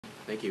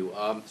Thank you.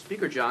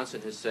 Speaker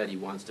Johnson has said he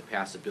wants to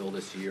pass a bill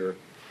this year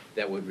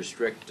that would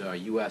restrict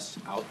U.S.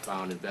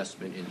 outbound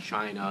investment in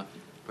China,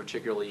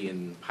 particularly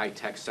in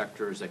high-tech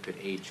sectors that could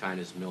aid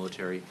China's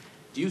military.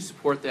 Do you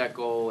support that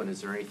goal, and is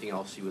there anything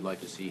else you would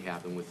like to see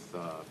happen with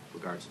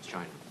regards to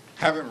China?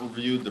 Haven't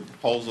reviewed the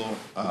proposal,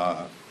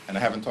 and I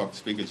haven't talked to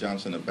Speaker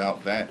Johnson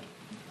about that.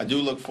 I do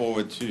look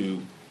forward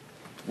to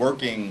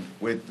working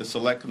with the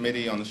Select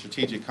Committee on the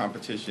Strategic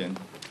Competition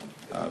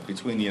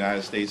between the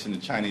United States and the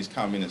Chinese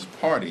Communist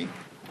Party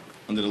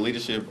under the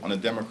leadership on the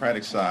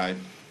Democratic side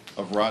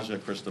of Raja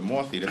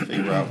Krishnamurthy to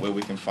figure out where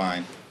we can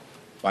find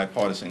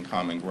bipartisan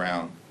common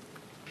ground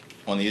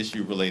on the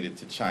issue related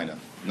to China.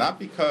 Not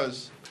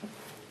because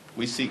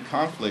we seek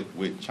conflict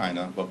with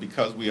China, but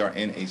because we are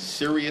in a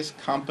serious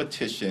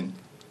competition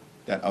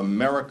that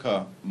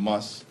America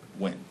must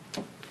win.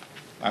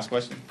 Last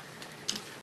question.